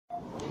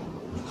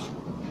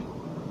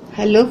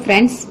Hello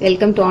friends,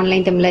 welcome to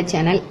online Tamil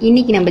channel.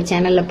 இன்னைக்கு நம்ம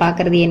சேனல்ல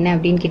பார்க்கிறது என்ன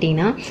அப்படினு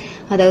கேட்டிங்கனா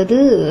அதாவது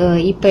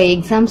இப்போ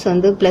எக்ஸாம்ஸ்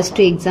வந்து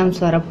 +2 எக்ஸாம்ஸ்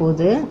வர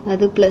போகுது.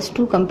 அது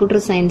 +2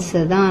 கம்ப்யூட்டர் சயின்ஸ்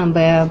தான்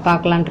நம்ம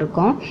பார்க்கலாம்னு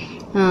இருக்கோம்.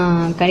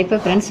 கண்டிப்பா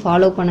फ्रेंड्स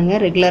ஃபாலோ பண்ணுங்க.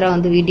 ரெகுலரா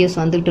வந்து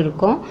வீடியோஸ் வந்துட்டு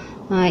இருக்கோம்.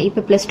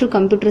 இப்போ +2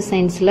 கம்ப்யூட்டர்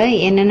சயின்ஸ்ல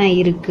என்னென்ன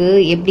இருக்கு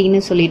எப்படின்னு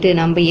சொல்லிட்டு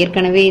நம்ம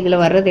ஏற்கனவே இதுல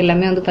வர்றது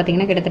எல்லாமே வந்து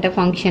பாத்தீங்கன்னா கிட்டத்தட்ட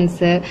ஃபங்க்ஷன்ஸ்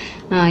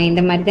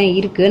இந்த மாதிரி தான்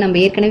இருக்கு. நம்ம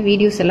ஏற்கனவே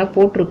வீடியோஸ் எல்லாம்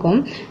போட்டிருக்கோம்.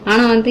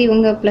 ஆனா வந்து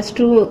இவங்க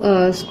 +2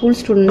 ஸ்கூல்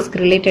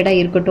ஸ்டூடெண்ட்ஸ்க்கு ரிலேட்டடா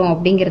இருக்கட்டும்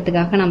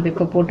அப்படிங்கிறதுக்காக நம்ம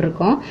இப்போ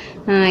போட்டிருக்கோம்.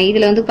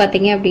 இதுல வந்து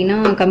பாத்தீங்க அப்படின்னா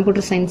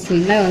கம்ப்யூட்டர்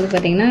சயின்ஸ்ல வந்து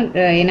பாத்தீங்கன்னா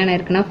என்னென்ன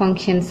இருக்குன்னா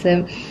ஃபங்க்ஷன்ஸ்,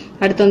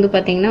 அடுத்து வந்து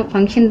பாத்தீங்கன்னா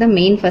ஃபங்க்ஷன் தான்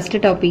மெயின் ஃபர்ஸ்ட்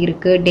டாபிக்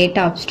இருக்கு.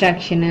 டேட்டா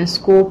அப்ஸ்ட்ராக்ஷன்,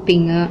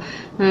 ஸ்கோப்பிங்,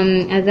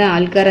 அதுதான்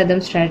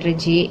அல்காரிதம்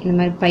ஸ்ட்ராட்டஜி, இந்த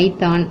மாதிரி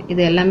பைத்தான்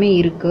இது எல்லாமே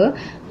இருக்கு.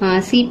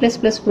 C++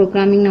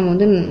 ப்ரோக்ராமிங் நம்ம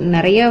வந்து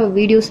நிறைய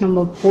வீடியோஸ்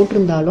நம்ம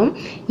போட்டிருந்தாலும்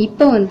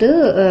இப்போ வந்து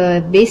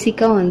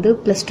பேசிக்கா வந்து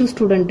 +2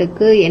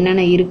 ஸ்டூடெண்ட்டுக்கு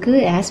என்னென்ன இருக்கு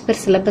ஆஸ் பர்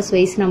சிலபஸ்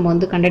வைஸ் நம்ம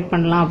வந்து கண்டக்ட்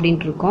பண்ணலாம்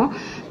அப்படின்ட்டு இருக்கோம்.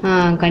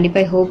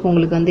 கண்டிப்பா ஹோப்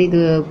உங்களுக்கு வந்து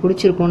இது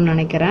பிடிச்சிருக்கும்னு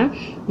நினைக்கிறேன்.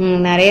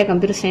 நிறைய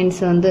கம்ப்யூட்டர்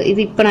சயின்ஸ் வந்து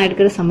இது இப்போ நான்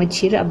எடுக்கிற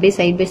சமச்சீர் அப்படியே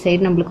சைட் பை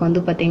சைடு நம்மளுக்கு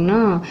வந்து பாத்தீங்கன்னா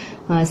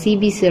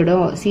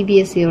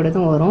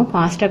சிபிஎஸ்சியோடதும் வரும்.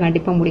 ஃபாஸ்டா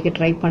கண்டிப்பா முடிக்க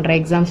ட்ரை பண்ற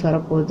எக்ஸாம்ஸ்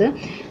வரப்போகுது.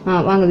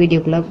 வாங்க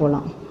வீடியோக்குள்ள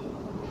போலாம்.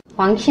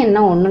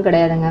 ஃபங்க்ஷன்னா ஒன்றும்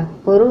கிடையாதுங்க,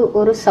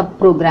 ஒரு சப்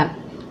ப்ரோக்ராம்,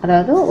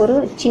 அதாவது ஒரு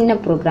சின்ன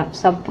ப்ரோக்ராம்,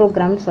 சப்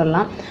ப்ரோக்ராம்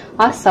சொல்லலாம்,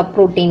 ஆர் சப்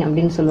ரொட்டீன்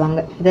அப்படின்னு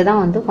சொல்லுவாங்க.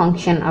 இதுதான் வந்து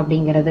ஃபங்க்ஷன்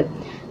அப்படிங்கிறது.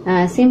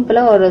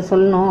 சிம்பிளா ஒரு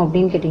சொல்லணும்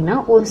அப்படின்னு கேட்டீங்கன்னா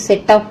ஒரு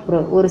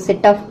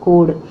செட் ஆஃப்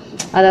கோடு,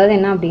 அதாவது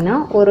என்ன அப்படின்னா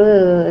ஒரு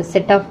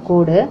செட் ஆஃப்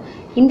கோடு.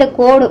 இந்த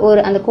கோடு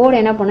அந்த கோடு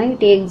என்ன பண்ணா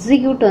இட்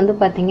எக்ஸிக்யூட் வந்து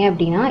பாத்தீங்க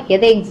அப்படின்னா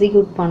எதை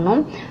எக்ஸிக்யூட்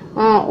பண்ணோம்,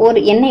 ஒரு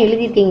என்ன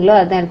எழுதிருக்கீங்களோ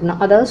அதான்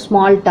இருக்கணும். அதாவது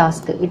ஸ்மால்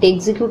டாஸ்க் இட்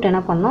எக்ஸிக்யூட்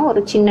என்ன பண்ணோம்,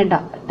 ஒரு சின்ன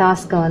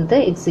டாஸ்கை வந்து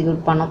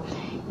எக்ஸிக்யூட் பண்ணோம்.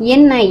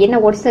 என்ன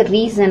what's the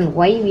reason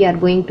why we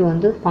are going to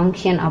வந்து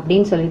ஃபங்க்ஷன்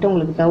அப்படின்னு சொல்லிட்டு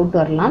உங்களுக்கு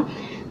டவுட் வரலாம்.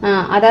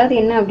 அதாவது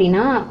என்ன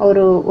அப்படின்னா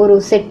ஒரு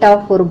செட்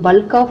ஆஃப் ஒரு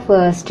பல்க் ஆஃப்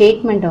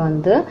ஸ்டேட்மெண்ட்டை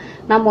வந்து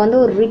நம்ம வந்து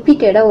ஒரு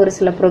ரிப்பீட்டடா ஒரு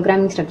சில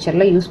ப்ரோக்ராமிங்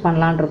ஸ்ட்ரக்சர்ல யூஸ்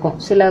பண்ணலான் இருக்கோம்.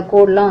 சில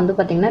கோட்லாம் வந்து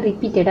பாத்தீங்கன்னா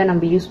ரிப்பீட்டடா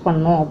நம்ம யூஸ்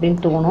பண்ணணும் அப்படின்னு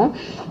தோணும்.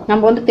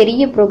 நம்ம வந்து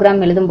பெரிய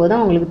ப்ரோக்ராம் எழுதும் போது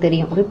அவங்களுக்கு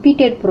தெரியும்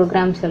ரிப்பீட்டட்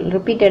ப்ரோக்ராம்ஸ்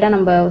ரிப்பீட்டடா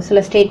நம்ம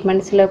சில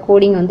ஸ்டேட்மெண்ட் சில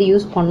கோடிங் வந்து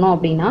யூஸ் பண்ணோம்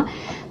அப்படின்னா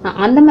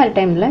அந்த மாதிரி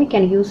டைம்ல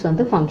கேன் யூஸ்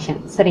வந்து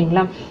ஃபங்க்ஷன்.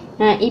 சரிங்களா?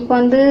 இப்போ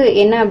வந்து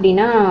என்ன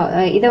அப்படின்னா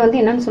இதை வந்து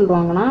என்னன்னு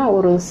சொல்லுவாங்கன்னா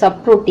ஒரு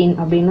சப் ரொட்டீன்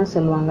அப்படின்னு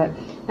சொல்லுவாங்க.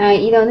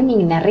 இதை வந்து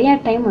நீங்க நிறைய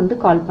டைம் வந்து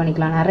கால்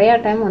பண்ணிக்கலாம், நிறைய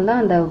டைம் வந்து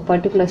அந்த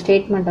பர்டிகுலர்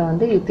ஸ்டேட்மெண்ட்டை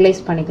வந்து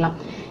யூட்டிலைஸ் பண்ணிக்கலாம்.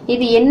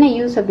 இது என்ன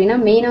யூஸ் அப்படின்னா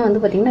மெயினா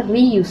வந்து பாத்தீங்கன்னா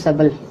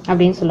ரீயூசபிள்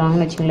அப்படின்னு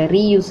சொல்லுவாங்கன்னு வச்சுக்கோங்களேன்.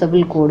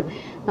 ரீயூசபிள் கோடு.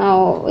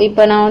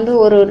 இப்போ நான் வந்து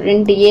ஒரு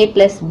 2a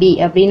 + b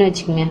அப்படின்னு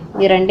வச்சுக்கோங்க,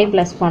 இது 2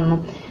 பிளஸ்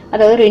பண்ணணும்,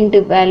 அதாவது 2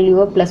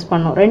 வேல்யூவை பிளஸ்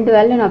பண்ணணும். 2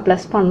 வேல்யூ நான்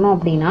பிளஸ் பண்ணணும்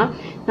அப்படின்னா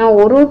நான்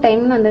ஒரு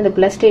டைம்ல அந்த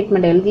பிளஸ்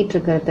ஸ்டேட்மெண்ட் எழுதிட்டு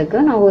இருக்கிறதுக்கு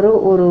நான்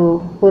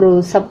ஒரு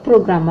சப்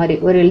ப்ரோக்ராம் மாதிரி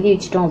ஒரு எழுதி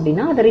வச்சிட்டோம்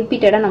அப்படின்னா அதை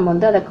ரிப்பீட்டடா நம்ம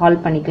வந்து அதை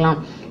கால் பண்ணிக்கலாம்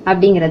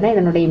அப்படிங்கறத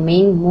இதனுடைய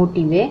மெயின்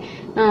மோட்டிவே.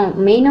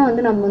 மெயினா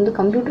வந்து நம்ம வந்து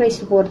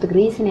கம்ப்யூட்டரைஸ்ட் போறதுக்கு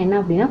ரீசன் என்ன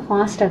அப்படின்னா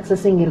ஃபாஸ்ட்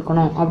அக்சஸிங்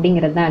இருக்கணும்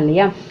அப்படிங்கிறது தான்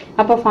இல்லையா?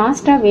 அப்ப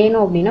ஃபாஸ்டா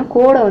வேணும் அப்படின்னா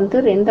கோடை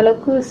வந்து எந்த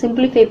அளவுக்கு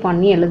சிம்பிளிஃபை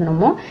பண்ணி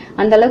எழுதணுமோ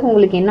அந்த அளவுக்கு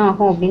உங்களுக்கு என்ன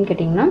ஆகும் அப்படின்னு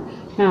கேட்டீங்கன்னா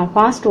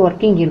ஃபாஸ்ட்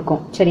ஒர்க்கிங்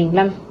இருக்கும்.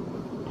 சரிங்களா?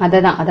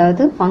 அததான்,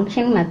 அதாவது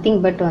ஃபங்க்ஷன் நத்திங்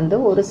பட் வந்து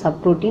ஒரு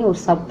சப் ரொட்டீன், ஒரு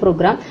சப்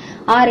ப்ரோக்ராம்,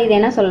 ஆர் இது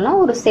என்ன சொல்லலாம்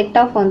ஒரு செட்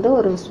ஆஃப் வந்து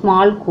ஒரு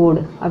ஸ்மால்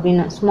கோடு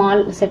அப்படின்னு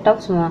செட்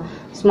ஆஃப்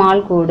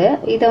ஸ்மால் கோடு.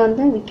 இதை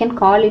வந்து we can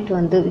call it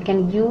வந்து we can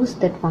use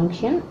that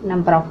function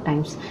number of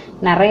times,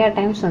 நிறைய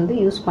டைம்ஸ் வந்து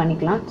யூஸ்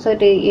பண்ணிக்கலாம். ஸோ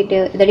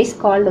that is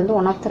called வந்து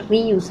ஒன் ஆஃப் த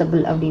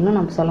ரீயூசபிள் அப்படின்னு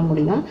நம்ம சொல்ல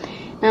முடியும்.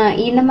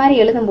 இந்த மாதிரி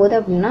எழுதும் போது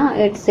அப்படின்னா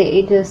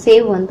இது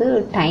சேவ் வந்து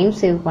டைம்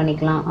சேவ்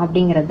பண்ணிக்கலாம்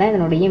அப்படிங்கிறது தான்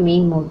இதனுடைய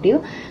மெயின் மோட்டிவ்.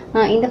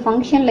 இந்த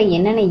ஃபங்க்ஷன்ல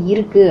என்னென்ன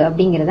இருக்கு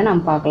அப்படிங்கிறத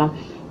நம்ம பார்க்கலாம்.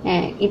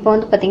 இப்போ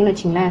வந்து பாத்தீங்கன்னு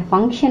வச்சுங்களேன்,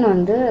 ஃபங்க்ஷன்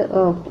வந்து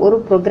ஒரு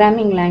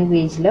ப்ரோக்ராமிங்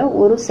லாங்குவேஜ்ல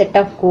ஒரு செட்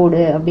ஆஃப்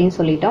கோடு அப்படின்னு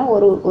சொல்லிட்டோம்,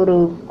 ஒரு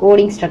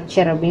கோடிங்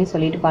ஸ்ட்ரக்சர் அப்படின்னு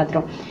சொல்லிட்டு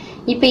பாத்துறோம்.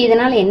 இப்போ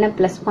இதனால என்ன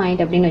பிளஸ்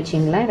பாயிண்ட் அப்படின்னு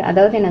வச்சுங்களேன்,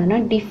 அதாவது என்னதுன்னா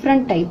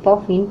டிஃப்ரெண்ட் டைப்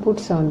ஆஃப்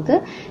இன்புட்ஸ் வந்து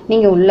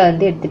நீங்க உள்ள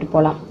வந்து எடுத்துட்டு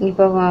போகலாம்.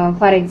 இப்போ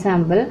ஃபார்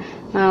எக்ஸாம்பிள்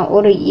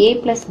ஒரு a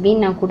 + b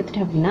நான்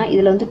கொடுத்துட்டேன் அப்படின்னா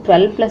இதுல வந்து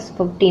 12 +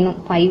 15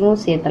 5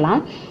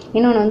 சேர்த்தலாம்.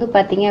 இன்னொன்று வந்து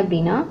பாத்தீங்க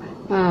அப்படின்னா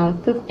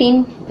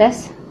 15 +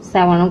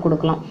 7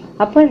 கொடுக்கலாம்.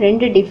 அப்போ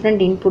 2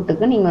 டிஃப்ரெண்ட்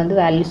இன்புட்டுக்கு நீங்க வந்து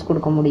வேல்யூஸ்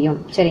கொடுக்க முடியும்.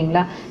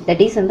 சரிங்களா?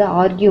 தட் இஸ் வந்து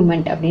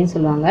ஆர்கியூமெண்ட் அப்படின்னு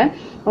சொல்லுவாங்க.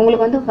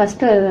 உங்களுக்கு வந்து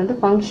ஃபர்ஸ்ட் வந்து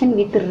function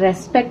with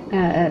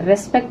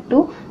respect to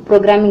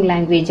programming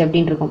language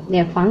அப்படின்னு இருக்கும்.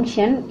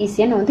 ஃபங்க்ஷன் இஸ்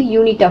என் வந்து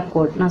யூனிட் ஆஃப்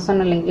கோட் நான்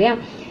சொன்னேன் இல்லையா?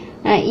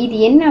 இது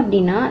என்ன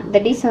அப்படின்னா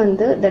தட் இஸ்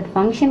வந்து that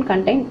function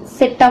contain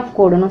set of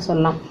கோடுன்னு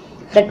சொல்லலாம்.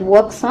 That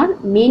works on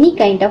many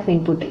kind of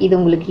input. இது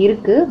உங்களுக்கு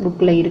இருக்கு,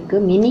 புக்ல இருக்கு,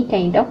 மெனி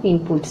கைண்ட் ஆஃப்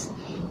இன்புட்ஸ்,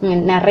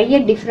 நிறைய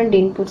டிஃப்ரெண்ட்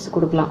இன்புட்ஸ்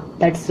கொடுக்கலாம்.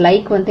 தட்ஸ்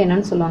லைக் வந்து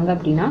என்னன்னு சொல்லுவாங்க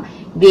அப்படின்னா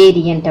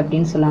வேரியன்ட்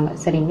அப்படின்னு சொல்லுவாங்க.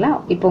 சரிங்களா?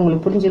 இப்போ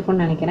உங்களுக்கு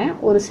புரிஞ்சிருக்கும்னு நினைக்கிறேன்.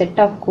 ஒரு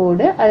செட் ஆஃப்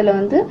கோடு, அதுல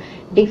வந்து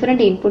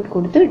டிஃப்ரெண்ட் இன்புட்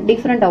கொடுத்து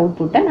டிஃப்ரெண்ட்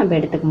அவுட்புட்டை நம்ம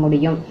எடுத்துக்க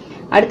முடியும்.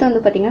 அடுத்து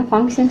வந்து பாத்தீங்கன்னா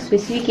ஃபங்க்ஷன்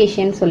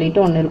ஸ்பெசிஃபிகேஷன் சொல்லிட்டு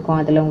ஒன்று இருக்கும்.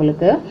 அதுல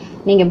உங்களுக்கு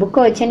நீங்க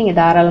புக்கை வச்சு நீங்க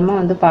தாராளமா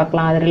வந்து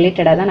பார்க்கலாம். அது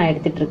ரிலேட்டடா தான் நான்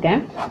எடுத்துட்டு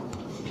இருக்கேன்.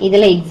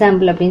 இதுல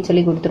எக்ஸாம்பிள் அப்படின்னு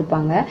சொல்லி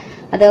கொடுத்துருப்பாங்க.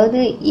 அதாவது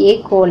A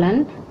கோலன்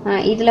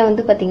இதுல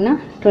வந்து பாத்தீங்கன்னா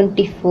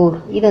 24,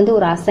 இது வந்து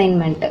ஒரு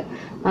அசைன்மெண்ட்.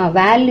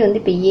 வேல்யூ வந்து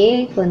இப்போ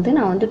ஏக்கு வந்து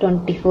நான் வந்து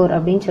 24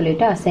 அப்படின்னு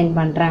சொல்லிட்டு அசைன்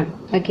பண்றேன்.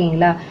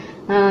 ஓகேங்களா?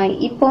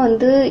 இப்போ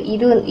வந்து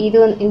இது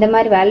இந்த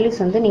மாதிரி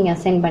வேல்யூஸ் வந்து நீங்க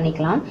அசைன்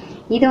பண்ணிக்கலாம்.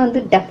 இதை வந்து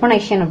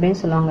டெஃபனேஷன்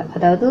அப்படின்னு சொல்லுவாங்க.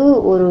 அதாவது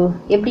ஒரு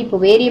எப்படி இப்போ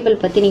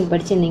வேரியபிள் பத்தி நீங்க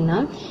படிச்சிருந்தீங்கன்னா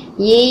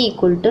a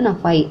ஈக்குவல் டு நான்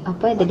 5,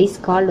 அப்போ தட்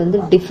இஸ் கால்ட் வந்து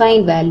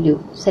டிஃபைன் வேல்யூ.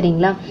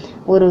 சரிங்களா?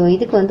 ஒரு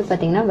இதுக்கு வந்து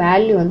பாத்தீங்கன்னா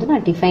வேல்யூ வந்து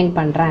நான் டிஃபைன்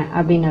பண்றேன்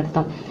அப்படின்னு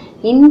அர்த்தம்.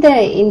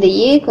 இந்த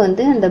ஏக்கு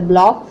வந்து அந்த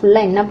பிளாக்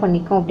ஃபுல்லா என்ன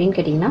பண்ணிக்கும் அப்படின்னு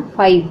கேட்டீங்கன்னா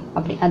 5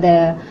 அப்படி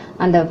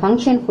அந்த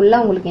ஃபங்க்ஷன் ஃபுல்லா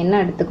உங்களுக்கு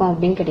என்ன எடுத்துக்கும்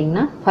அப்படின்னு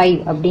கேட்டீங்கன்னா 5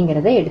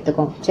 அப்படிங்கறத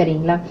எடுத்துக்கும்.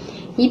 சரிங்களா?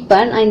 இப்ப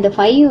நான் இந்த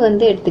 5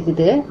 வந்து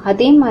எடுத்துக்குது.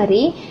 அதே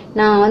மாதிரி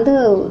நான் வந்து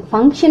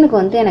ஃபங்க்ஷனுக்கு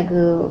வந்து எனக்கு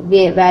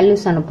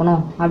வேல்யூஸ்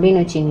அனுப்பணும்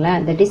அப்படின்னு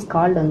வச்சுங்களேன், தட் இஸ்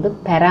கால்ட் வந்து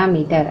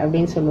பாராமீட்டர்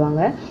அப்படின்னு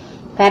சொல்லுவாங்க.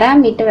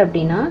 பாராமீட்டர்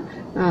அப்படின்னா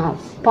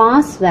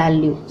பாஸ்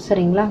வேல்யூ.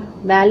 சரிங்களா?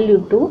 Value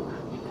to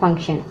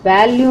function.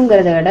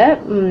 வேல்யூங்கிறத விட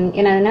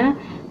என்னதுன்னா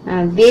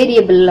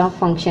வேரியபிள் ஆஃப்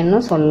ஃபங்க்ஷன்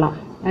சொல்லலாம்.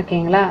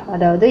 ஓகேங்களா?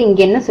 அதாவது இங்க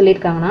என்ன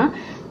சொல்லியிருக்காங்கன்னா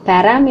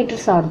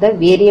parameters are the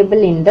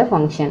variable in the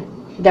function.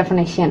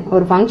 definition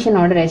ஒரு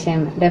ஃபங்க்ஷனோட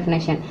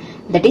definition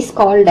that is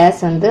called as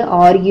வந்து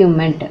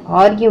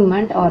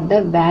argument or the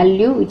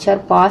value which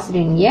are passed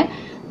in a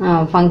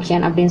function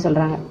அப்படின்னு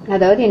சொல்றாங்க.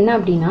 அதாவது என்ன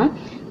அப்படின்னா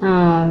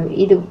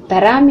இது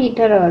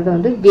parameter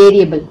வந்து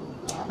வேரியபிள்.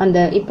 அந்த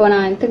இப்போ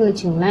நான் எடுத்துன்னு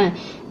வச்சுங்களேன்,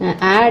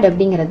 ஆட்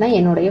அப்படிங்கிறது தான்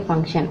என்னுடைய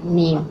function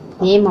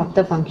name of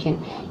the function.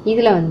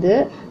 இதுல வந்து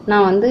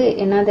நான் வந்து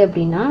என்னது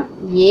அப்படின்னா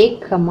a,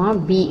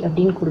 b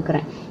அப்படின்னு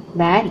கொடுக்குறேன்.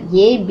 வேர்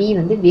ab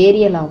வந்து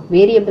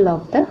வேரியபிள்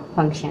ஆஃப் த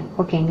ஃபங்க்ஷன்.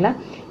 ஓகேங்களா?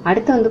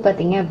 அடுத்து வந்து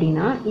பாத்தீங்க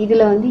அப்படின்னா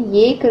இதுல வந்து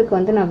ஏக்கு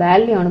வந்து நான்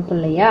வேல்யூ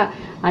அனுப்பலையா,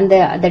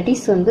 அந்த தட்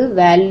இஸ் வந்து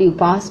வேல்யூ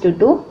பாஸ்ட்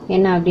டு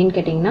என்ன அப்படின்னு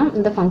கேட்டீங்கன்னா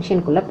இந்த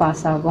ஃபங்க்ஷனுக்குள்ள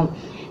பாஸ் ஆகும்.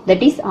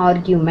 தட் இஸ்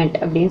ஆர்கியூமெண்ட்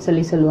அப்படின்னு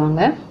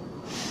சொல்லுவாங்க.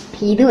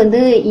 இது வந்து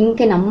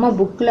இங்க நம்ம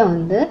புக்ல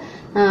வந்து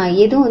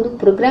எதுவும் வந்து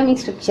ப்ரோக்ராமிங்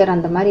ஸ்ட்ரக்சர்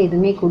அந்த மாதிரி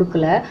எதுவுமே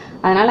கொடுக்கல.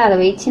 அதனால அதை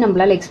வச்சு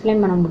நம்மளால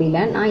எக்ஸ்பிளைன் பண்ண முடியல.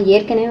 நான்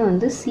ஏற்கனவே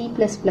வந்து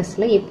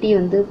C++ல எப்படி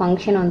வந்து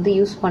ஃபங்க்ஷனை வந்து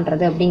யூஸ்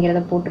பண்றது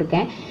அப்படிங்கறத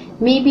போட்டிருக்கேன்.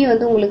 மேபி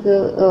வந்து உங்களுக்கு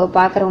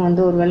பாக்குறவங்க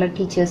வந்து ஒருவேளை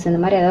டீச்சர்ஸ் இந்த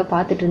மாதிரி ஏதாவது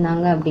பார்த்துட்டு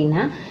இருந்தாங்க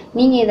அப்படின்னா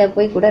நீங்க இதை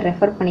போய் கூட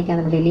ரெஃபர் பண்ணிக்க.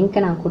 அதனுடைய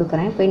லிங்கை நான்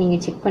கொடுக்குறேன், போய் நீங்க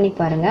செக் பண்ணி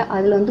பாருங்க.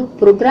 அதுல வந்து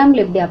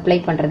ப்ரோக்ராம்ல எப்படி அப்ளை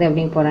பண்றது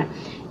அப்படின்னு போறேன்.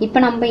 இப்ப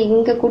நம்ம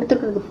இங்க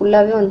கொடுத்துருக்கிறது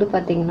ஃபுல்லாவே வந்து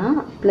பாத்தீங்கன்னா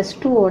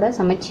 +2ஓட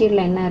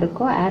சமச்சீர்ல என்ன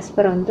இருக்கோ ஆஸ்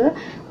பர் வந்து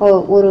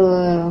ஒரு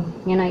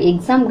ஏன்னா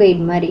எக்ஸாம்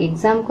கைட் மாதிரி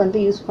எக்ஸாம்க்கு வந்து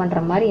யூஸ்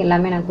பண்ற மாதிரி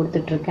எல்லாமே நான்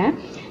கொடுத்துட்டு இருக்கேன்.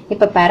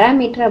 இப்ப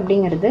பாராமீட்டர்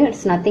அப்படிங்கிறது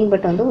இட்ஸ் நத்திங்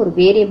பட் வந்து ஒரு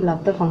வேரியபிள்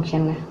ஆஃப் த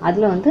ஃபங்க்ஷனுங்க.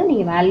 அதுல வந்து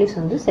நீங்க வேல்யூஸ்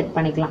வந்து செட்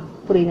பண்ணிக்கலாம்.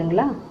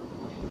 புரியுதுங்களா?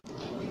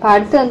 இப்ப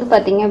அடுத்து வந்து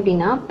பாத்தீங்க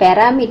அப்படின்னா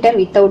பாராமீட்டர்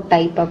வித்தவுட்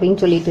டைப்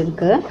அப்படின்னு சொல்லிட்டு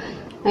இருக்கு.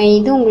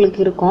 இது உங்களுக்கு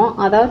இருக்கும்.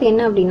 அதாவது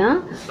என்ன அப்படின்னா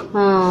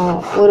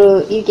ஒரு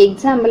இதுக்கு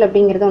எக்ஸாம்பிள்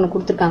அப்படிங்கறத ஒன்று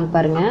கொடுத்துருக்காங்க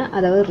பாருங்க.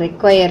 அதாவது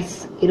ரெக்வயர்ஸ்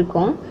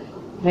இருக்கும்.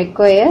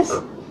 Requires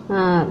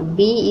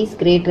b is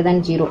greater than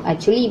 0.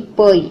 Actually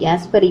இப்போ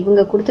as per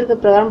இவங்க கொடுத்துருக்க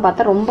பிரகாரம்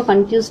பார்த்தா ரொம்ப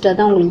கன்ஃபியூஸ்டா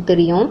தான் உங்களுக்கு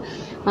தெரியும்.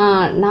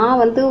 நான்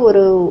வந்து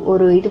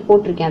ஒரு இது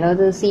போட்டிருக்கேன்.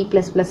 அதாவது C++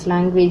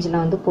 லாங்குவேஜ்ல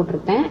வந்து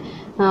போட்டிருப்பேன்.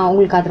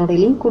 உங்களுக்கு அதனுடைய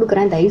லிங்க்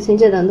கொடுக்குறேன். தயவு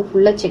செஞ்சு அதை வந்து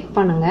ஃபுல்லா செக்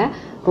பண்ணுங்க.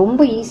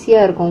 ரொம்ப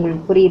ஈஸியா இருக்கும்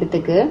உங்களுக்கு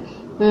புரியறதுக்கு.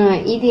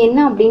 இது என்ன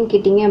அப்படின்னு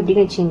கேட்டீங்க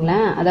அப்படின்னு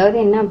வச்சுங்களேன். அதாவது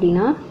என்ன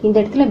அப்படின்னா இந்த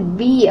இடத்துல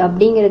b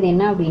அப்படிங்கிறது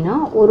என்ன அப்படின்னா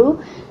ஒரு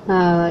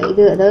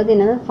இது அதாவது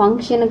என்ன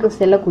ஃபங்க்ஷனுக்கு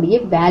செல்லக்கூடிய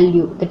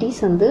வேல்யூ தட்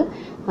இஸ் வந்து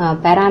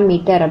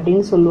பாராமீட்டர்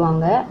அப்படின்னு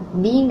சொல்லுவாங்க.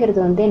 பிங்கிறது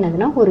வந்து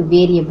என்னதுன்னா ஒரு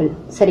வேரியபிள்.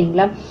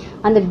 சரிங்களா?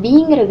 அந்த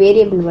பிங்கிற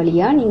வேரியபிள்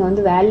வழியா நீங்க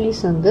வந்து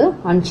வேல்யூஸ் வந்து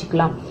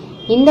அனுப்பிச்சுக்கலாம்.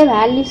 இந்த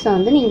வேல்யூஸ்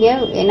வந்து நீங்க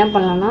என்ன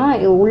பண்ணலாம்னா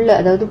உள்ள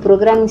அதாவது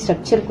ப்ரோக்ராமிங்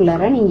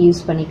ஸ்ட்ரக்சருக்குள்ளார நீங்க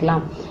யூஸ்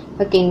பண்ணிக்கலாம்.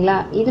 ஓகேங்களா?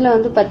 இதுல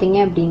வந்து பாத்தீங்க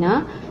அப்படின்னா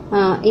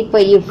இப்போ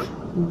இஃப்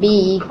b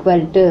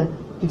ஈக்குவல் டு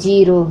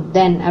 0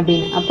 தென்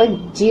அப்படின்னு அப்ப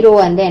 0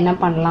 வந்து என்ன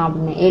பண்ணலாம்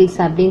அப்படின்னு எல்ஸ்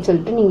அப்படின்னு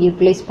சொல்லிட்டு நீங்க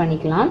யூட்டிலைஸ்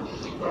பண்ணிக்கலாம்.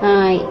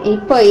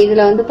 இப்போ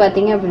இதுல வந்து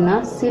பாத்தீங்க அப்படின்னா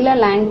சில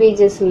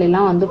லாங்குவேஜஸ்ல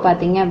எல்லாம் வந்து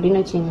பாத்தீங்க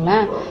அப்படின்னு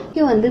வச்சுங்களேன்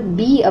இது வந்து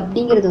b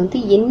அப்படிங்கிறது வந்து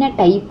என்ன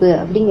டைப்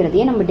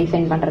அப்படிங்கறதையே நம்ம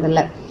டிஃபைன் பண்றது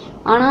இல்ல.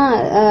 ஆனா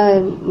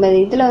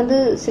இதுல வந்து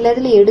சில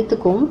இதுல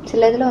எடுத்துக்கும்,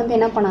 சில இதுல வந்து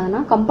என்ன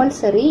பண்ணாதுன்னா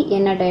கம்பல்சரி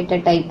என்ன டேட்டா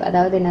டைப்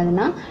அதாவது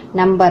என்னதுன்னா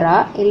நம்பரா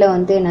இல்ல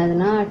வந்து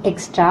என்னதுன்னா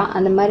டெக்ஸ்டா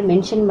அந்த மாதிரி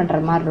மென்ஷன்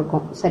பண்ற மாதிரி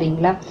இருக்கும்.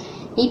 சரிங்களா?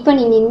 இப்ப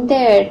நீங்க இந்த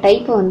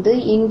டைப் வந்து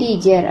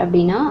இன்டீஜர்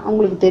அப்படின்னா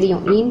உங்களுக்கு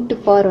தெரியும் இன்ட்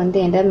ஃபார் வந்து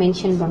எதை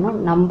மென்ஷன் பண்ணும்,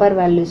 நம்பர்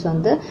வேல்யூஸ்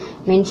வந்து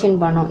மென்ஷன்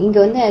பண்ணும். இங்க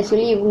வந்து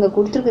ஆக்சுவலி இவங்க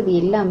கொடுத்துருக்கிறது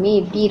எல்லாமே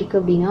எப்படி இருக்கு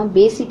அப்படின்னா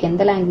பேசிக்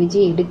எந்த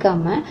லாங்குவேஜும்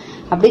எடுக்காம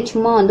அப்படியே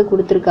சும்மா வந்து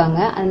கொடுத்துருக்காங்க.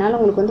 அதனால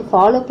உங்களுக்கு வந்து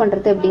ஃபாலோ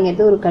பண்றது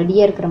அப்படிங்கிறது ஒரு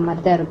கடியா இருக்கிற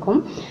மாதிரி தான்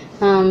இருக்கும்.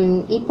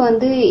 இப்போ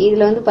வந்து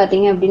இதுல வந்து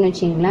பாத்தீங்க அப்படின்னு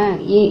வச்சீங்களேன்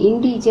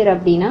இன்டீஜர்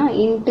அப்படின்னா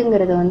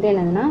இன்ட்டுங்கிறது வந்து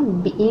என்னதுன்னா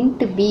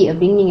இன்ட் b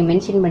அப்படின்னு நீங்க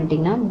மென்ஷன்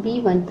பண்ணிட்டீங்கன்னா b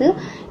வந்து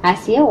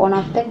as a one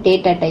of the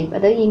data type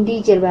அதாவது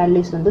இன்டீஜர்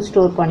வேல்யூஸ் வந்து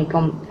ஸ்டோர்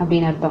பண்ணிக்கும்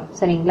அப்படின்னு அர்த்தம்.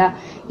 சரிங்களா?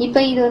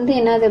 இப்ப இது வந்து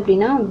என்னது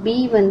அப்படின்னா b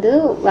வந்து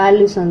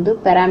வேல்யூஸ் வந்து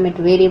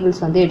பாராமீட்டர்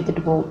வேரியபிள்ஸ் வந்து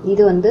எடுத்துட்டு போகும்.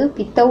 இது வந்து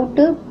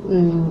வித்தவுட்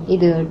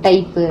இது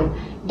டைப்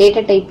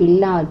டேட்டா டைப்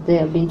இல்லாது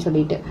அப்படின்னு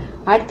சொல்லிட்டு.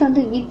 அடுத்து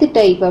வந்து வித்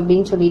டைப்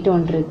அப்படின்னு சொல்லிட்டு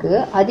ஒன்று இருக்கு.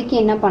 அதுக்கு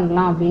என்ன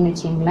பண்ணலாம் அப்படின்னு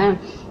வச்சுங்களேன்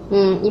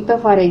இப்போ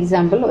ஃபார்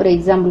எக்ஸாம்பிள் ஒரு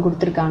எக்ஸாம்பிள்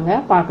கொடுத்துருக்காங்க,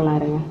 பார்க்கலாம்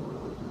இருங்க.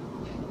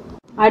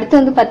 அடுத்து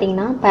வந்து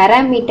பார்த்தீங்கன்னா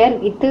பேராமீட்டர்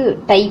வித்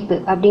டைப்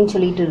அப்படின்னு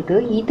சொல்லிட்டு இருக்கு.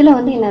 இதில்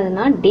வந்து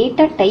என்னதுன்னா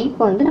டேட்டா டைப்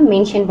வந்து நம்ம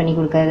மென்ஷன் பண்ணி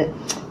கொடுக்காது.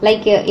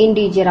 லைக்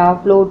இன்டீஜரா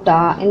ஃப்ளோட்டா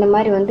இந்த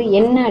மாதிரி வந்து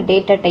என்ன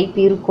டேட்டா டைப்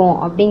இருக்கும்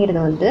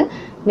அப்படிங்கிறத வந்து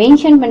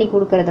மென்ஷன் பண்ணி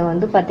கொடுக்கறத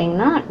வந்து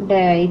பார்த்தீங்கன்னா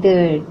இது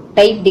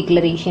டைப்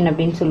டிக்ளரேஷன்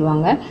அப்படின்னு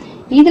சொல்லுவாங்க.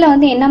 இதுல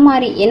வந்து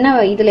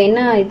இதுல என்ன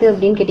இது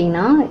அப்படின்னு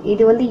கேட்டீங்கன்னா,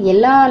 இது வந்து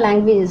எல்லா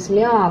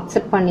லாங்குவேஜஸ்லயும்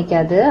அக்செப்ட்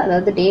பண்ணிக்காது.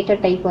 அதாவது டேட்டா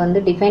டைப்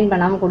வந்து டிஃபைன்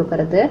பண்ணாம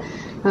கொடுக்கறது.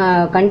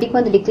 கண்டிப்பா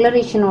வந்து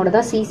டிக்ளரேஷனோட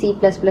தான்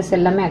C++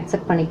 எல்லாமே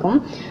அக்செப்ட் பண்ணிக்கும்.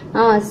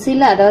 சில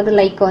அதாவது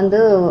லைக் வந்து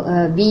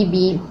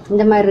விபி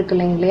இந்த மாதிரி இருக்கு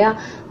இல்லைங்களா,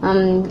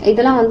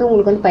 இதெல்லாம் வந்து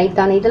உங்களுக்கு வந்து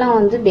பைத்தான் இதெல்லாம்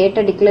வந்து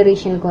டேட்டா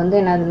டிக்ளரேஷனுக்கு வந்து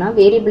என்னதுன்னா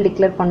வேரியபிள்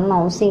டிக்ளேர் பண்ணணும்னு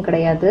அவசியம்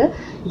கிடையாது.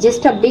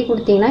 ஜஸ்ட் அப்படியே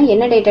கொடுத்தீங்கன்னா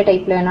என்ன டேட்டா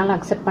டைப்ல வேணாலும்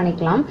அக்செப்ட்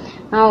பண்ணிக்கலாம்.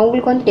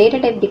 உங்களுக்கு வந்து டேட்டா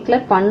டைப்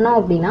டிக்ளேர் பண்ணோம்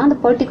அப்படின்னா அந்த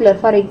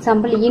பர்டிகுலர் ஃபார்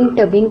எக்ஸாம்பிள் இன்ட்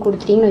அப்படின்னு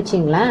கொடுத்துட்டீங்கன்னு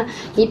வச்சுங்களேன்.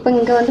 இப்போ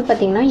இங்க வந்து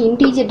பாத்தீங்கன்னா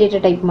இன்டீஜர்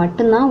டேட்டா டைப்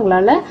மட்டும்தான்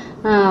உங்களால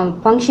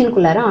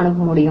ஃபங்க்ஷனுக்குள்ளார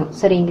அனுப்ப முடியும்.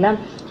 சரிங்களா?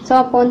 ஸோ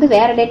அப்போ வந்து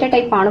வேற டேட்டா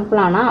டைப்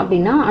அனுப்பலானா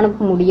அப்படின்னா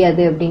அனுப்ப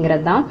முடியாது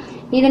அப்படிங்கிறது தான்.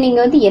 இதை நீங்க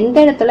வந்து எந்த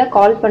இடத்துல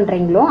கால்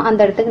பண்றீங்களோ அந்த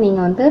இடத்துக்கு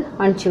நீங்க வந்து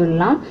அனுப்பிச்சு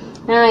விடலாம்.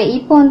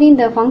 இப்போ வந்து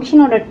இந்த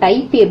ஃபங்க்ஷனோட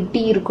டைப்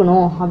எப்படி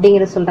இருக்கணும்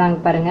அப்படிங்கறத சொல்றாங்க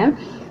பாருங்க.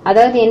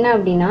 அதாவது என்ன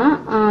அப்படின்னா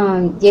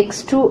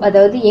x2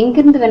 அதாவது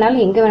எங்கிருந்து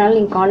வேணாலும் எங்க வேணாலும்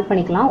நீங்க கால்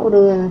பண்ணிக்கலாம். ஒரு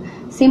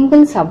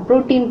சிம்பிள்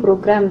சப்ரோட்டீன்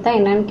ப்ரோக்ராம் தான்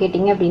என்னன்னு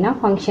கேட்டீங்க அப்படின்னா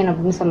ஃபங்க்ஷன்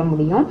அப்படின்னு சொல்ல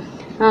முடியும்.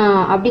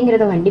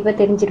 அப்படிங்கறத கண்டிப்பா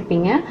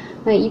தெரிஞ்சிருப்பீங்க.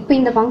 இப்போ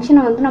இந்த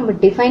ஃபங்க்ஷனை வந்து நம்ம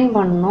டிஃபைன்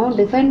பண்ணணும்.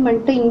 டிஃபைன்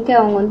பண்ணிட்டு இங்க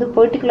அவங்க வந்து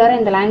பர்டிகுலரா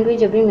இந்த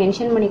லாங்குவேஜ் அப்படின்னு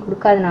மென்ஷன் பண்ணி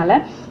கொடுக்காதனால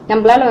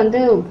நம்மளால வந்து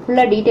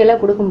ஃபுல்லா டீட்டெயிலா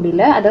கொடுக்க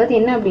முடியல. அதாவது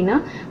என்ன அப்படின்னா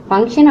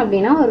ஃபங்க்ஷன்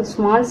அப்படின்னா ஒரு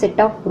ஸ்மால்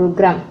செட் ஆஃப்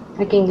ப்ரோக்ராம்.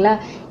 ஓகேங்களா?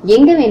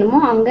 எங்க வேணுமோ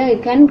அங்க you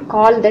can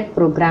call that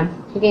program.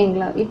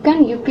 ஓகேங்களா? You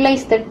can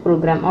utilise that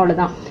program.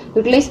 அவ்வளவுதான்,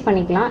 யூட்டிலைஸ்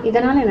பண்ணிக்கலாம்.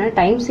 இதனால என்ன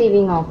டைம்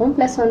சேவிங் ஆகும்.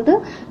 பிளஸ் வந்து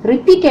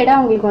ரிப்பீட்டடா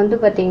உங்களுக்கு வந்து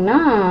பாத்தீங்கன்னா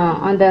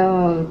அந்த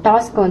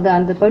டாஸ்க் வந்து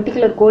அந்த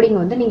பர்டிகுலர் கோடிங்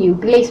வந்து நீங்க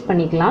யூட்டிலைஸ்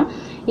பண்ணிக்கலாம்.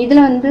 இதுல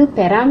வந்து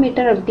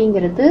பெராமீட்டர்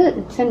அப்படிங்கிறது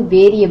it's and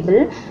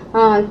variable.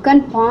 You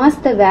can pass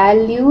the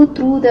value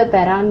through the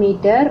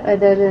parameter.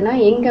 அதாவதுன்னா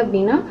எங்க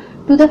அப்படின்னா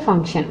டு த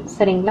ஃபங்க்ஷன்.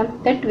 சரிங்களா?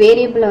 தட்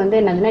வேரியபிள் வந்து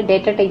என்னதுன்னா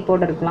டேட்டா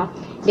டைப்போட இருக்கலாம்.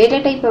 டேட்டா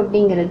டைப்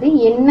அப்படிங்கிறது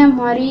என்ன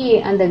மாதிரி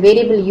அந்த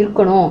வேரியபிள்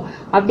இருக்கணும்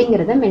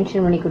அப்படிங்கறத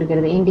மென்ஷன் பண்ணி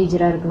கொடுக்கறது.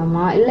 இன்டீஜரா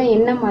இருக்கணுமா இல்ல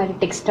என்ன மாதிரி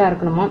டெக்ஸ்டா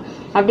இருக்கணுமா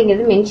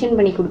அப்படிங்கறது மென்ஷன்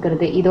பண்ணி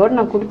கொடுக்கறது. இதோட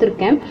நான்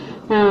கொடுத்துருக்கேன்.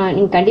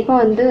 நீங்க கண்டிப்பா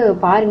வந்து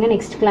பாருங்க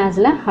நெக்ஸ்ட்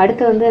கிளாஸ்ல.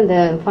 அடுத்து வந்து அந்த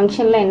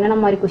ஃபங்க்ஷன்ல என்னென்ன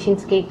மாதிரி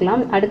கொஸ்டின்ஸ்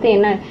கேட்கலாம், அடுத்து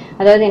என்ன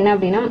அதாவது என்ன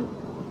அப்படின்னா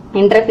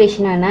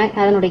இன்டர்ஃபேஷன் என்ன,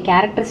 அதனுடைய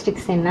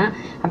கேரக்டரிஸ்டிக்ஸ் என்ன,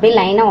 அப்படியே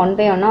லைனா 1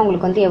 by 1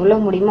 உங்களுக்கு வந்து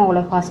எவ்வளவு முடியுமோ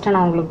அவ்வளவு ஃபாஸ்டா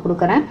நான் உங்களுக்கு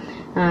கொடுக்குறேன்.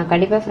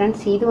 கண்டிப்பா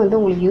ஃப்ரெண்ட்ஸ் இது வந்து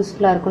உங்களுக்கு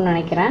யூஸ்ஃபுல்லா இருக்கும்னு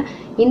நினைக்கிறேன்.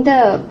 இந்த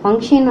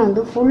ஃபங்க்ஷன்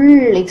வந்து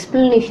ஃபுல்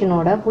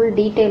எக்ஸ்பிளனேஷனோட ஃபுல்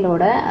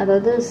டீடைலோட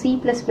அதாவது C++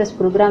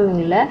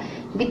 ப்ரோக்ராமிங்ல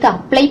வித்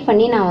அப்ளை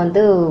பண்ணி நான்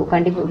வந்து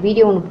கண்டிப்பா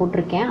வீடியோ ஒன்று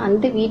போட்டிருக்கேன்.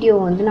 அந்த வீடியோ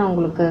வந்து நான்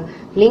உங்களுக்கு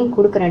லிங்க்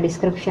கொடுக்குறேன்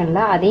டிஸ்கிரிப்ஷன்ல.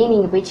 அதையும்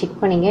நீங்க போய்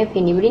செக் பண்ணீங்க. இப்போ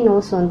எனிபடி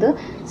நோஸ் வந்து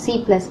C++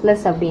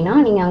 அப்படின்னா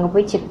நீங்க அங்க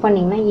போய் செக்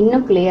பண்ணீங்கன்னா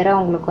இன்னும் கிளியரா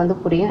உங்களுக்கு வந்து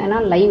புரியும். ஏன்னா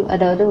லைவ்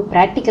அதாவது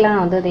ப்ராக்டிக்கலா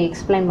நான் வந்து அதை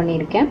எக்ஸ்பிளைன்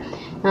பண்ணியிருக்கேன்.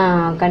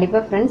 கண்டிப்பா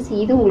ஃப்ரெண்ட்ஸ்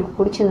இது உங்களுக்கு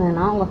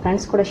பிடிச்சிருந்ததுன்னா உங்க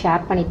ஃப்ரெண்ட்ஸ் கூட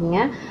ஷேர் பண்ணிக்கோங்க.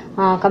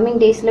 கம்மிங்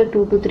டேஸ்ல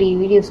 2 to 3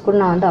 வீடியோஸ் கூட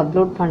நான் வந்து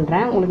அப்லோட்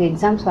பண்றேன். உங்களுக்கு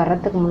எக்ஸாம்ஸ்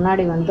வர்றதுக்கு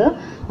முன்னாடி வந்து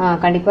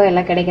கண்டிப்பா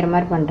எல்லாம் கிடைக்கிற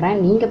மாதிரி பண்றேன்.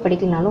 நீங்க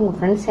படிக்கலனாலும் உங்க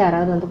ஃப்ரெண்ட்ஸ்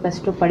யாராவது வந்து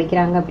 +2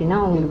 படிக்கிறாங்க அப்படின்னா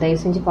அவங்களுக்கு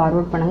தயவு செஞ்சு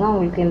ஃபார்வர்ட் பண்ணுங்க.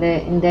 உங்களுக்கு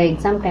இந்த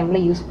எக்ஸாம்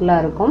டைம்ல யூஸ்ஃபுல்லா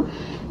இருக்கும்.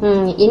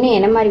 இன்னும்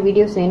என்ன மாதிரி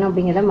வீடியோஸ் வேணும்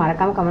அப்படிங்கிறத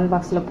மறக்காம கமெண்ட்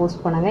பாக்ஸ்ல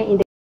போஸ்ட் பண்ணுங்க.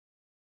 இந்த